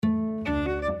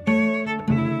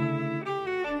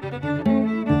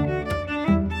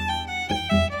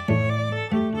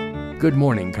Good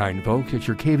morning, kind folks. It's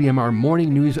your KVMR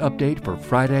Morning News Update for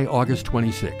Friday, August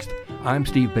 26th. I'm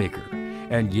Steve Baker.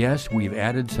 And yes, we've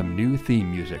added some new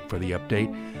theme music for the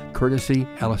update, courtesy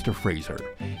Alistair Fraser.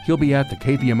 He'll be at the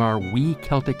KVMR We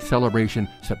Celtic Celebration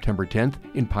September 10th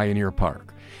in Pioneer Park.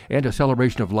 And a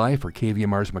celebration of life for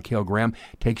KVMR's Mikhail Graham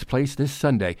takes place this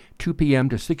Sunday, 2 p.m.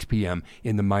 to 6 p.m.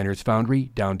 in the Miners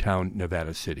Foundry, downtown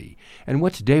Nevada City. And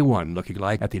what's day one looking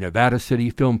like at the Nevada City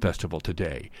Film Festival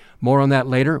today? More on that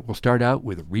later. We'll start out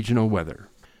with regional weather.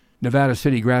 Nevada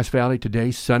City, Grass Valley,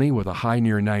 today sunny with a high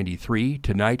near 93.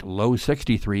 Tonight, low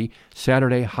 63.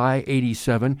 Saturday, high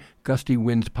 87. Gusty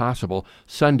winds possible.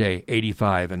 Sunday,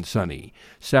 85 and sunny.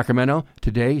 Sacramento,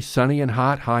 today sunny and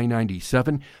hot, high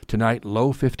 97. Tonight,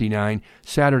 low 59.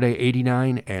 Saturday,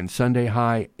 89 and Sunday,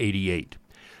 high 88.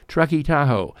 Truckee,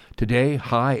 Tahoe, today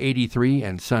high 83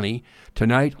 and sunny.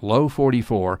 Tonight, low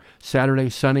 44. Saturday,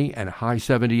 sunny and high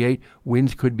 78.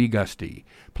 Winds could be gusty.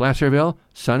 Placerville,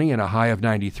 sunny and a high of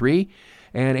 93.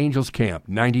 And Angels Camp,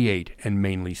 98 and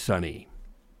mainly sunny.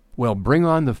 Well, bring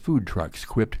on the food trucks,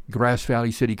 quipped Grass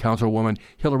Valley City Councilwoman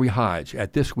Hillary Hodge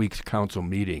at this week's council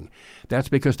meeting. That's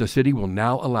because the city will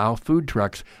now allow food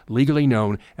trucks legally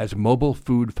known as mobile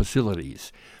food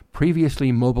facilities.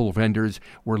 Previously, mobile vendors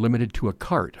were limited to a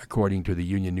cart, according to the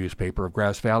Union newspaper of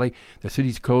Grass Valley. The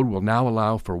city's code will now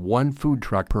allow for one food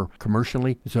truck per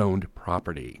commercially zoned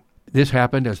property. This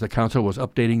happened as the council was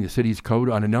updating the city's code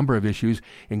on a number of issues,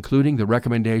 including the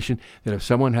recommendation that if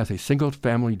someone has a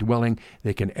single-family dwelling,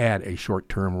 they can add a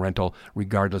short-term rental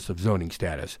regardless of zoning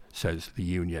status, says the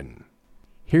union.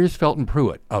 Here's Felton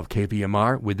Pruitt of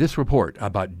KVMR with this report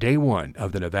about day one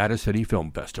of the Nevada City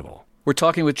Film Festival. We're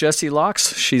talking with Jessie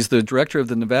Locks. She's the director of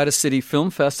the Nevada City Film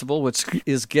Festival, which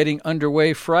is getting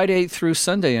underway Friday through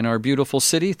Sunday in our beautiful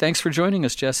city. Thanks for joining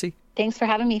us, Jessie. Thanks for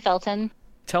having me, Felton.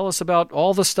 Tell us about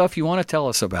all the stuff you want to tell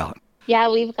us about. Yeah,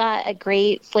 we've got a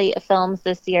great slate of films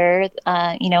this year.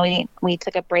 We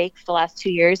took a break for the last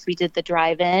 2 years. We did the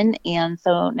drive-in, and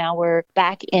so now we're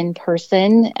back in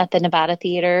person at the Nevada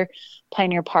Theater,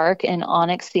 Pioneer Park, and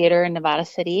Onyx Theater in Nevada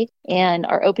City. And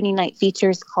our opening night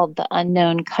feature is called The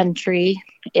Unknown Country.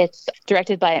 It's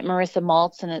directed by Marissa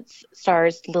Maltz, and it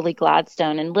stars Lily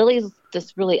Gladstone. And Lily's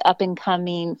this really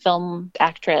up-and-coming film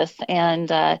actress,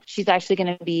 and she's actually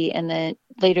going to be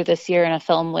later this year in a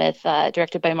film with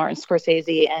directed by Martin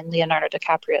Scorsese and Leonardo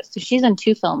DiCaprio. So she's in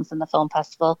 2 films in the film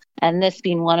festival, and this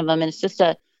being one of them. And it's just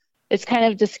it's kind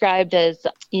of described as,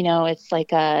 it's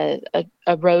like a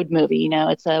road movie.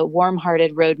 It's a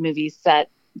warm-hearted road movie set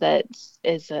that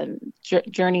is a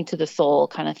journey to the soul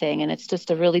kind of thing. And it's just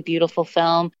a really beautiful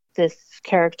film. This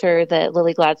character that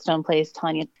Lily Gladstone plays,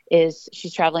 Tanya,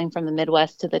 she's traveling from the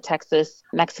Midwest to the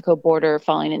Texas-Mexico border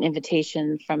following an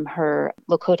invitation from her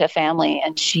Lakota family.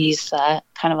 And she's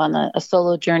kind of on a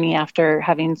solo journey after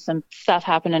having some stuff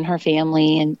happen in her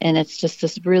family. And it's just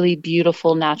this really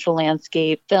beautiful natural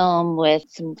landscape film with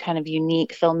some kind of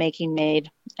unique filmmaking made.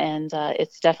 And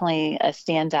it's definitely a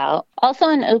standout. Also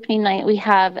on opening night, we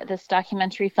have this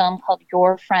documentary film called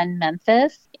Your Friend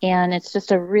Memphis. And it's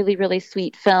just a really, really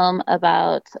sweet film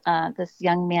about this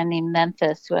young man named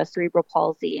Memphis who has cerebral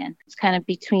palsy. And it's kind of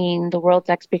between the world's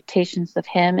expectations of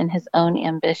him and his own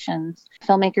ambitions.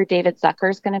 Filmmaker David Zucker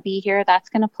is going to be here. That's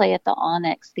going to play at the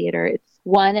Onyx Theater. It's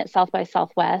one at South by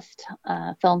Southwest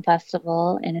Film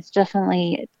Festival. And it's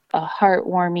definitely a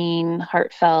heartwarming,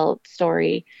 heartfelt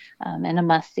story and a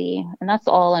must-see. And that's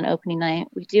all on opening night.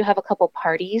 We do have a couple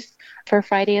parties for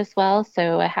Friday as well.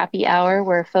 So a happy hour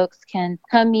where folks can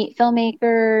come meet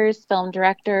filmmakers, film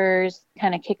directors,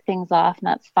 kind of kick things off. And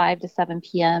that's 5 to 7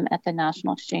 p.m. at the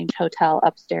National Exchange Hotel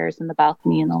upstairs in the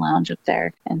balcony in the lounge up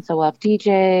there. And so we'll have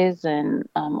DJs and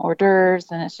hors d'oeuvres,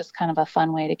 and it's just kind of a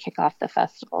fun way to kick off the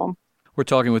festival. We're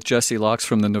talking with Jessie Locks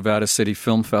from the Nevada City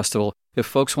Film Festival. If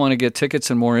folks want to get tickets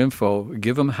and more info,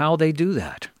 give them how they do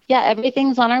that. Yeah,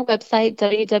 everything's on our website,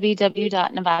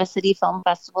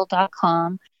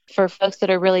 www.nevadacityfilmfestival.com. For folks that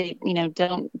are really,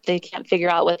 they can't figure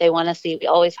out what they want to see, we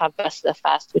always have Best of the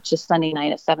Fest, which is Sunday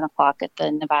night at 7 o'clock at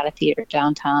the Nevada Theater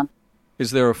downtown.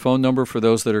 Is there a phone number for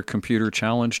those that are computer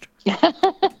challenged?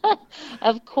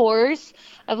 Of course.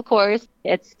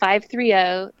 It's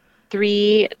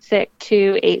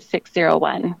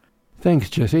 530-362-8601. Thanks,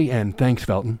 Jessie, and thanks,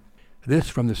 Felton. This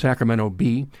from the Sacramento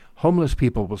Bee. Homeless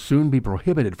people will soon be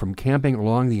prohibited from camping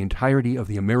along the entirety of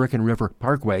the American River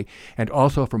Parkway and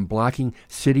also from blocking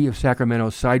City of Sacramento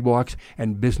sidewalks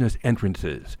and business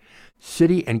entrances.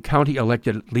 City and county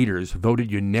elected leaders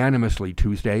voted unanimously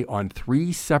Tuesday on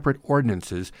 3 separate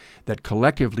ordinances that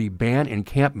collectively ban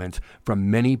encampments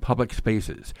from many public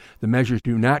spaces. The measures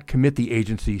do not commit the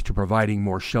agencies to providing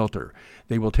more shelter.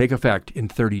 They will take effect in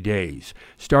 30 days.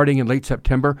 Starting in late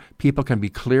September, people can be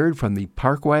cleared from the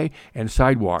parkway and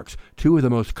sidewalks, 2 of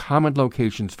the most common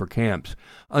locations for camps.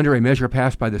 Under a measure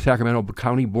passed by the Sacramento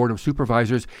County Board of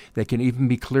Supervisors, they can even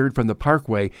be cleared from the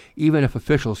parkway even if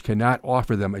officials cannot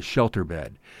offer them a shelter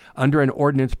bed. Under an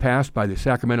ordinance passed by the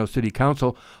Sacramento City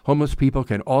Council, homeless people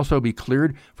can also be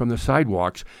cleared from the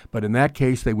sidewalks, but in that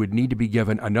case they would need to be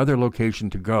given another location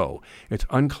to go. It's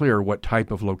unclear what type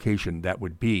of location that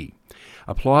would be.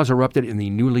 Applause erupted in the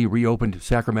newly reopened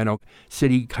Sacramento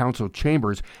City Council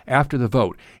chambers after the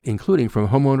vote, including from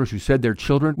homeowners who said their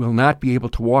children will not be able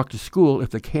to walk to school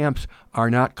if the camps are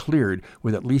not cleared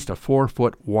with at least a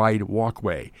 4-foot wide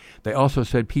walkway. They also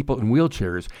said people in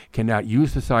wheelchairs cannot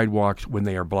use the sidewalks when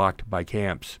they are blocked by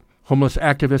camps. Homeless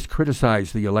activists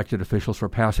criticized the elected officials for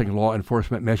passing law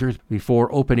enforcement measures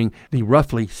before opening the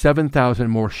roughly 7,000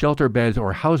 more shelter beds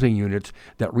or housing units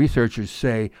that researchers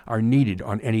say are needed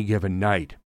on any given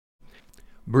night.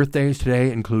 Birthdays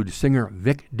today include singer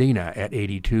Vic Dana at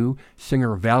 82,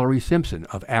 singer Valerie Simpson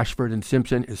of Ashford and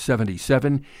Simpson is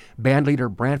 77,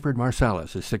 bandleader Branford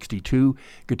Marsalis is 62,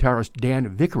 guitarist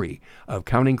Dan Vickery of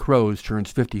Counting Crows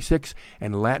turns 56,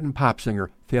 and Latin pop singer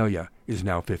Thalia is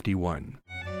now 51.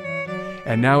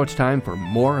 And now it's time for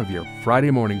more of your Friday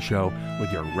morning show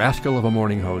with your rascal of a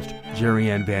morning host,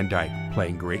 Jerry Ann Van Dyke,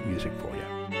 playing great music for you.